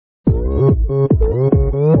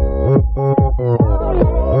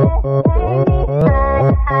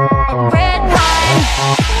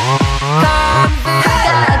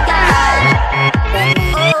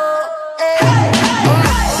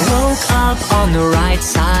on the right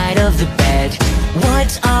side of the bed.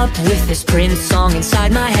 What's up with this Prince song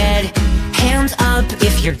inside my head? Hands up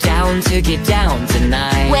if you're down to get down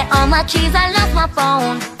tonight. Where are my keys? I lost my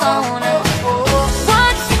phone.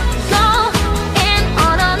 What's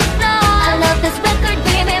going on the floor? I love this record,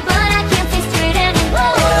 baby, but I can't see straight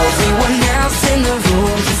anymore. Everyone else in the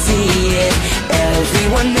room can see it.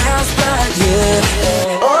 Everyone else but you.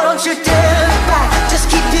 Oh, don't you dare look back, just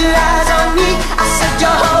keep your eyes on me. I said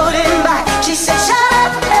you're holding back. She said shut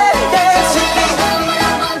up and dance with me.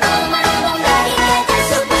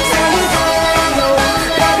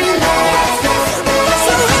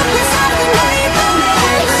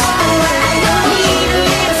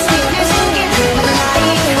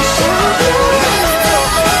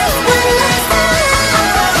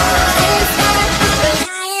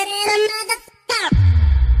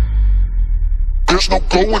 There's no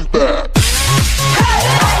going back.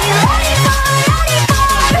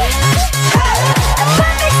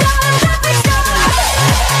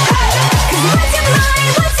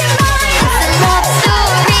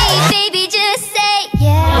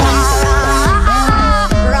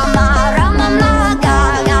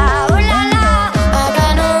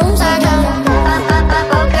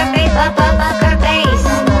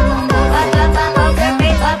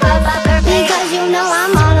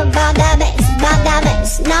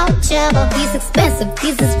 These expensive,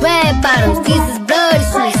 these is red bottoms, these is bloody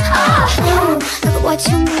sweets. Look what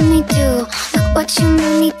you made me do. Look what you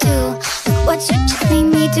made me do. Look what you just made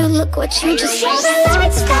me do. Look what you just made me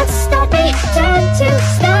do. Stop it, turn to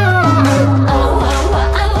stone.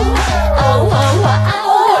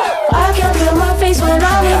 I can't feel my face when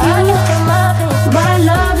I'm with you, but I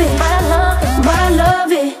love it, but I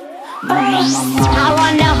love it. I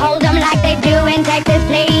wanna hold them like they do in Texas,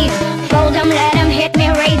 please. Fold them, let them hit me,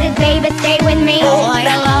 raise it, baby, stay with me. Oh, I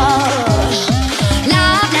love,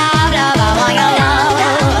 love, love, love, I want your love.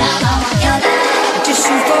 Just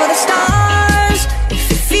shoot for the stars,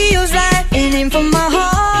 if it feels right, and aim for my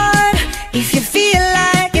heart. If you feel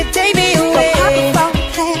like it, take me away.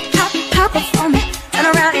 Pop it for me, turn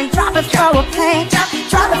around and drop it for a plane.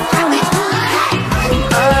 Drop it for me.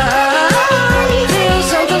 Feel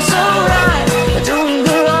something so right, doing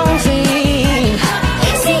the wrong thing.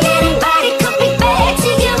 See, anybody could be bad to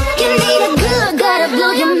you. You need a good, gotta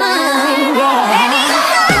blow your mind.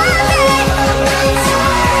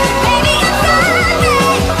 Baby, I'm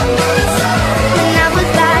and I was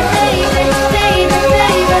like, baby, baby,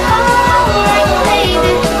 baby, alright,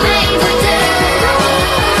 baby,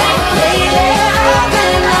 baby,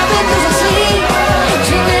 I've been losing sleep,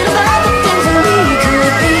 dreaming about the things that we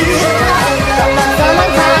could be.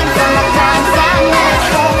 Summertime, sadness.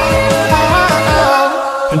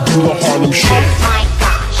 And do the Harlem Shake. My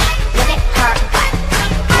gosh, look at her butt.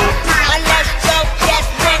 Let's go, yes,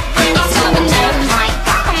 My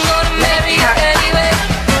gosh, I'm gonna marry you anyway.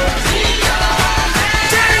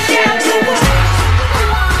 Turn down to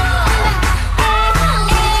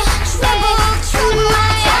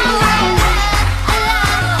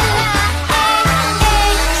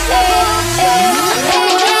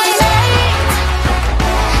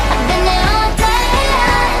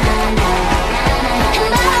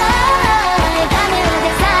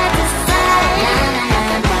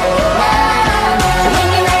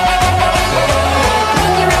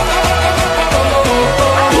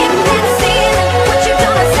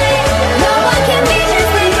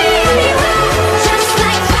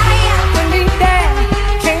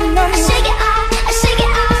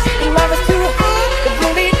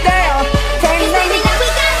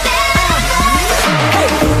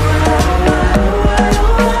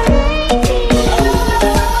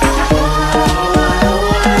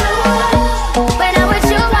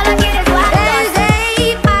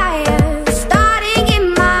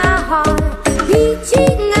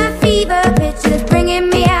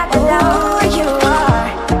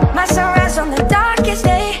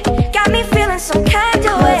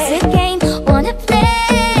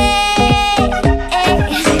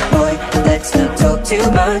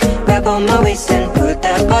grab on my waist and put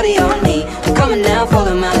that body on me. I'm coming now,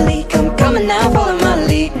 follow my lead. Come coming now, follow my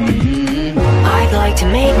lead. I'd like to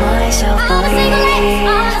make myself believe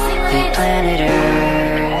that planet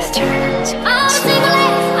Earth turns slowly.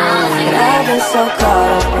 I've been so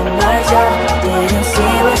caught up in my job, didn't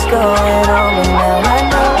see what's going on, but now I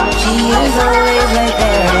know she is always right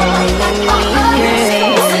there, only when we need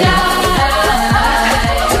it.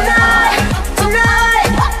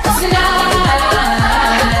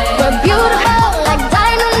 we're beautiful like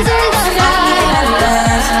diamonds in the sky.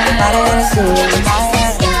 I don't wanna see it.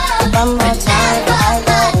 One more time,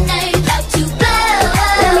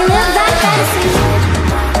 Let me live that fantasy.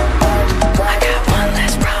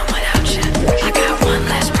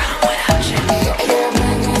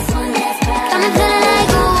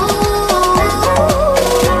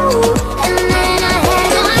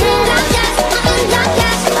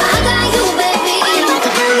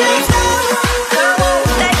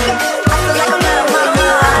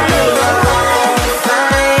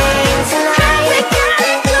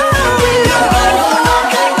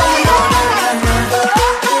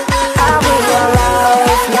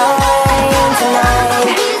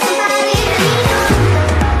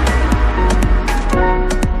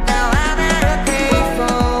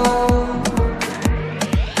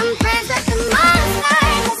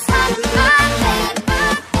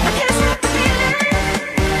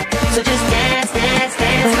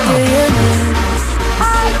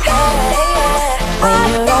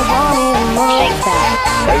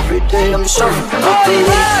 way, I'm showing up the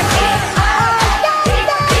way.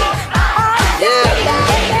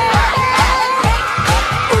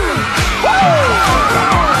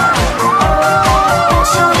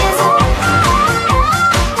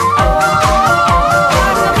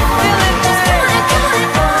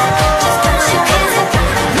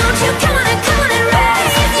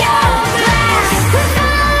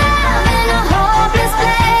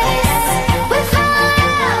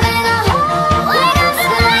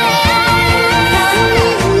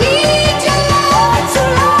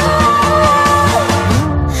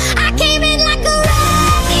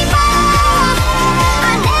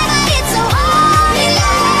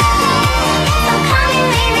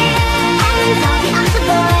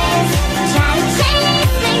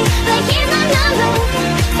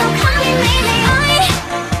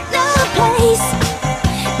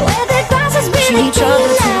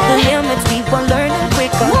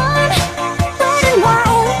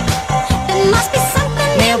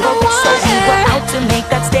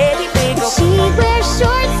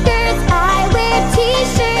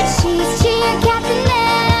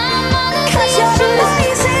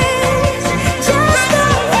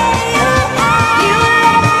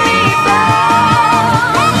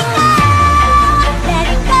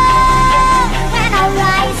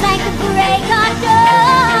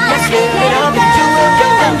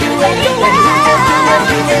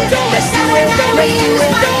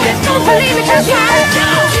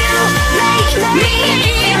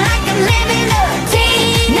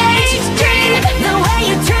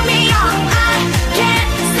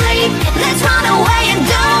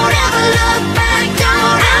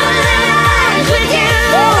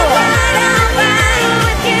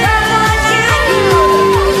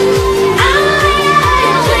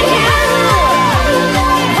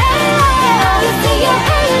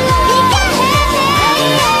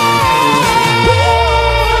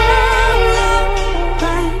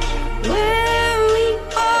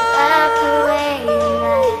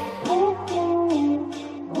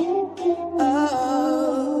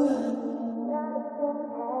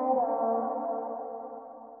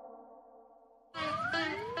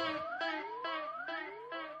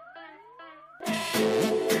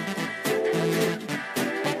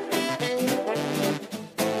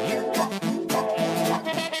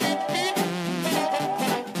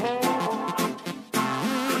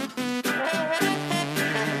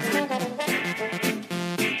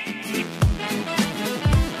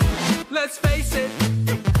 Let's face it,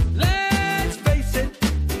 let's face it,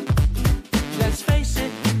 let's face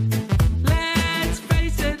it, let's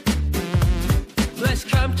face it. Let's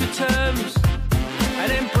come to terms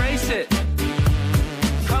and embrace it.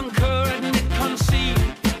 Conquer, admit, concede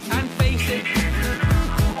and face it.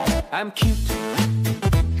 I'm cute.